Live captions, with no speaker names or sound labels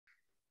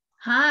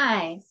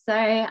Hi, so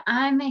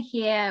I'm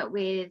here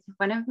with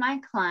one of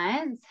my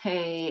clients who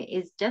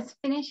is just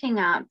finishing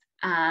up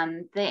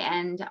the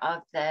end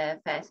of the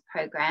first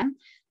program.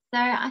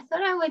 So I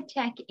thought I would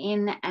check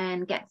in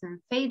and get some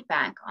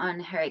feedback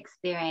on her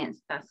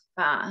experience thus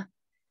far.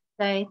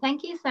 So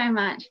thank you so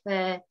much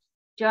for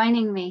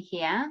joining me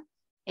here.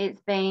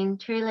 It's been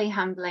truly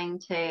humbling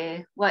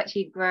to watch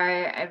you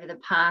grow over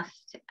the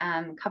past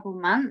couple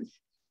months.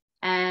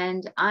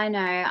 And I know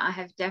I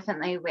have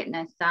definitely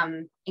witnessed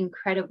some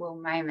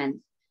incredible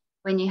moments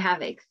when you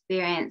have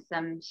experienced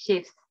some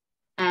shifts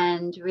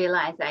and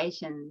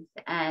realizations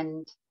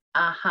and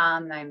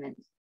aha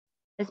moments,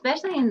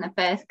 especially in the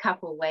first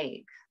couple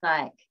weeks.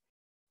 Like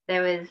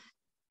there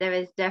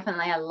was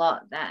definitely a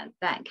lot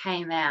that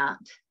came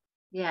out.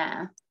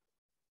 Yeah.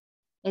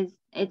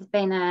 It's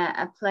been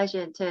a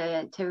pleasure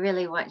to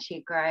really watch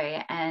you grow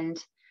and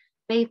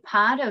be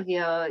part of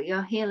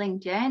your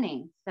healing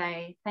journey. So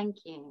thank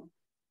you.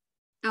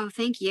 Oh,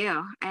 thank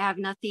you. I have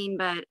nothing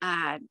but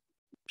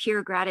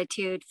pure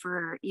gratitude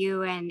for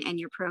you and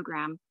your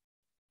program.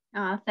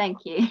 Oh, thank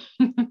you.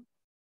 So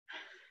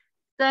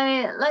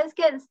let's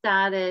get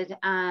started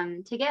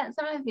to get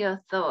some of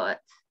your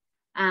thoughts.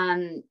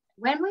 When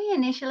we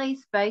initially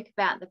spoke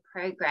about the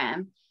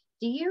program,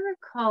 do you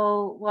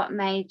recall what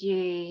made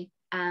you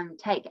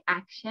take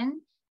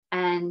action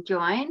and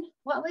join?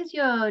 What was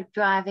your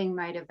driving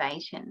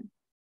motivation?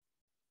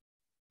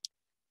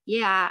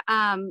 Yeah,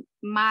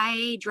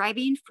 my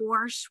driving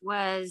force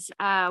was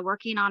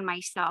working on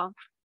myself,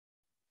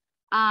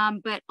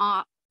 but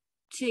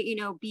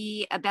to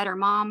be a better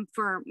mom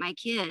for my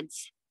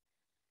kids,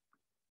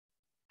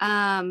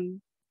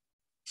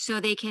 so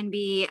they can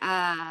be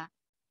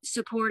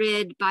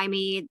supported by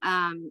me,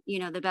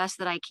 the best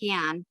that I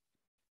can.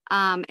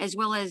 As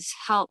well as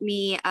help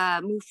me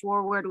move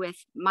forward with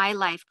my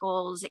life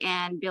goals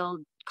and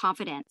build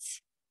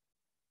confidence.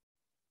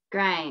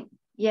 Great.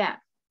 Yeah,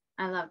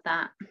 I love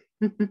that.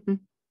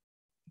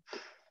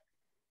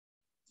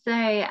 So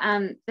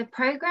the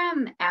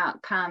program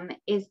outcome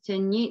is to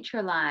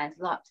neutralize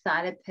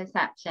lopsided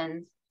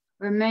perceptions,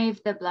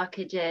 remove the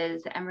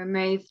blockages and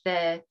remove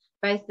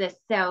both the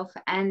self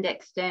and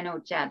external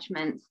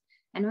judgments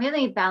and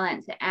really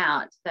balance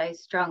out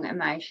those strong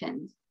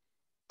emotions.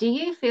 Do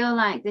you feel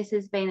like this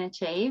has been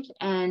achieved,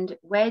 and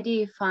where do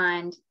you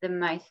find the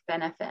most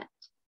benefit?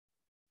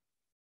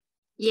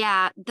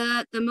 Yeah,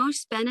 the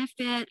most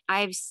benefit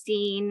I've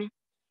seen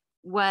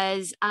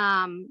was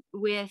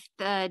with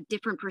the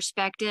different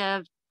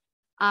perspective.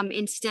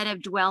 Instead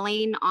of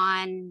dwelling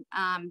on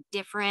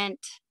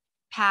different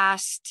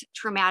past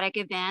traumatic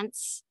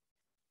events,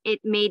 it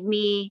made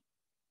me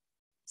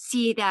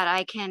see that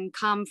I can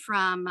come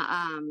from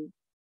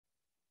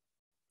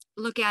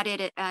look at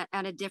it at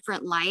a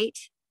different light,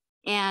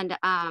 and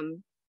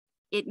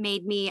it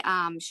made me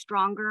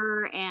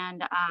stronger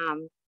and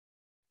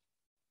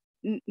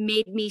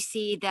made me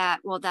see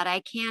that I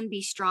can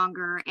be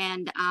stronger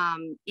and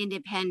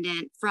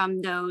independent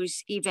from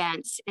those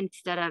events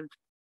instead of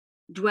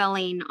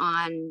dwelling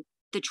on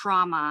the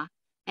trauma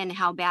and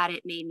how bad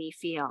it made me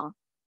feel.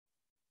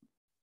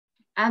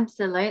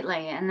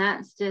 Absolutely. And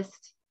that's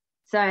just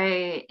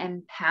so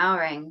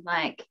empowering.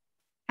 Like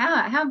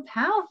how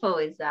powerful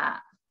is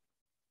that?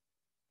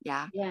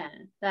 Yeah. Yeah,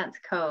 that's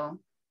cool.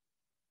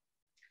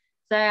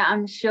 So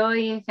I'm sure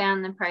you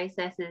found the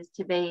processes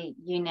to be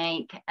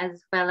unique,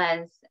 as well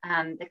as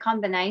the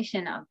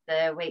combination of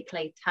the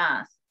weekly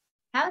tasks.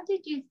 How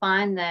did you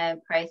find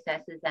the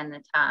processes and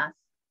the tasks?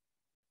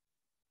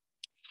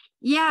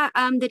 Yeah,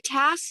 the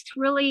tasks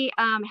really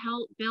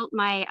helped build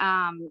my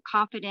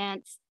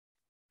confidence.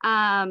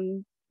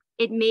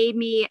 It made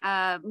me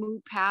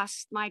move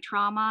past my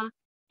trauma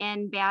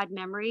and bad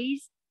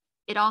memories.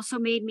 It also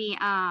made me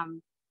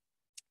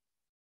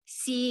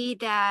see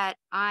that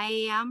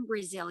I am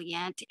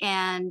resilient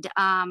and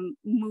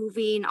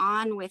moving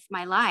on with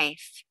my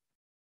life.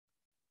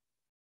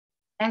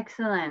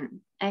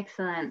 Excellent,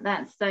 excellent.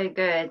 That's so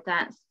good.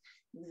 That's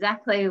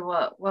exactly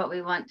what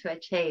we want to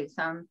achieve.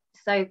 So I'm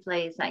so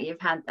pleased that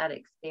you've had that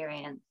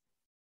experience.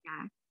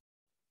 Yeah.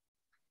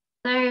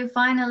 So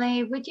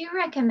finally, would you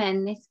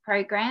recommend this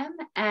program,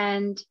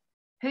 and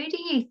who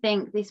do you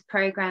think this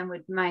program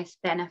would most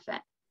benefit?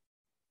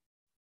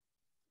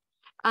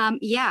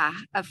 Yeah,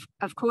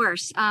 of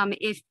course.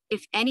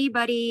 If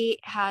anybody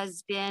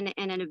has been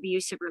in an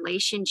abusive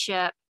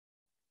relationship,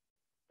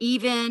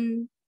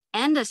 even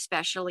and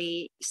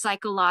especially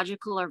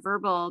psychological or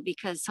verbal,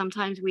 because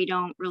sometimes we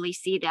don't really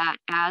see that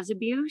as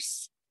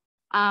abuse,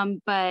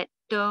 but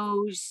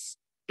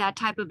that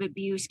type of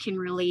abuse can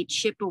really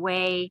chip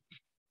away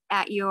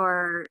at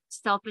your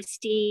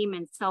self-esteem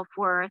and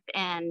self-worth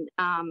and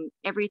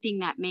everything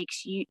that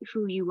makes you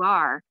who you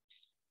are.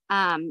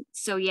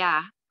 So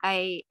yeah,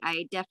 I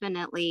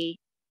definitely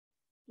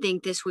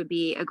think this would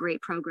be a great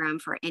program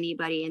for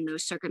anybody in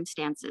those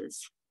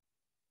circumstances.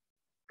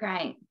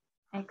 Great,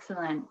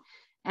 excellent.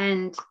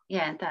 And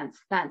yeah,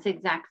 that's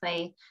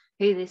exactly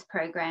who this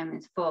program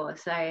is for.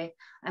 So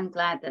I'm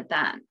glad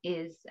that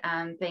is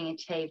being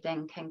achieved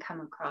and can come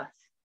across.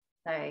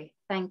 So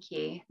Thank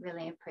you.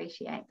 Really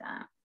appreciate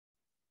that.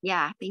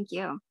 Yeah, thank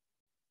you.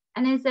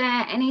 And is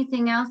there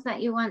anything else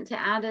that you want to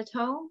add at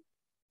all?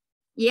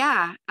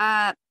 Yeah,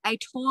 I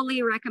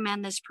totally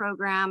recommend this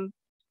program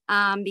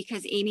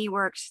because Amy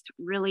works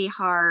really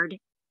hard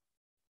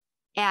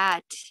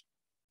at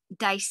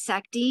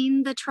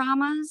dissecting the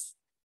traumas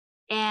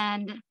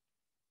and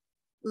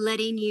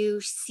letting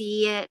you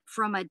see it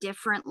from a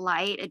different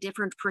light, a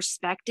different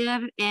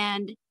perspective,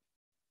 and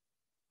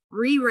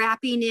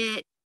rewrapping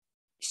it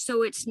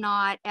so it's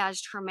not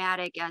as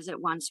traumatic as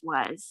it once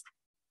was.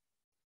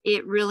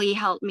 It really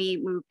helped me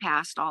move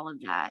past all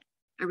of that.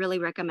 I really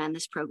recommend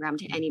this program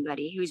to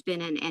anybody who's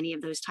been in any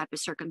of those type of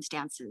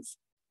circumstances.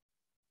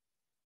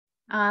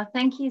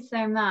 Thank you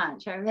so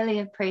much. I really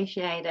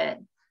appreciate it.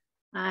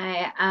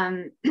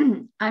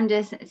 I'm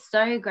just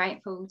so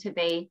grateful to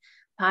be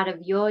part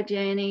of your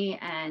journey,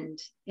 and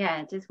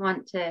yeah, just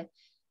want to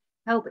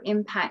help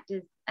impact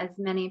as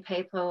many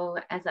people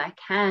as I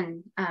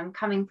can.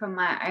 Coming from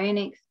my own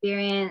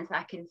experience,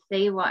 I can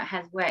see what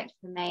has worked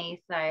for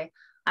me. So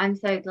I'm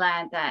so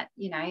glad that,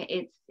 you know,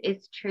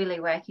 it's truly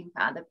working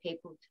for other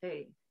people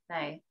too.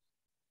 So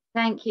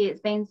thank you.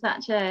 It's been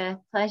such a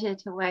pleasure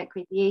to work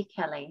with you,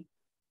 Kelly.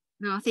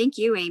 No, thank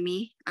you,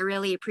 Amy. I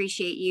really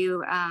appreciate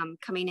you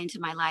coming into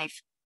my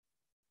life.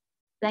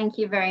 Thank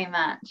you very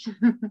much.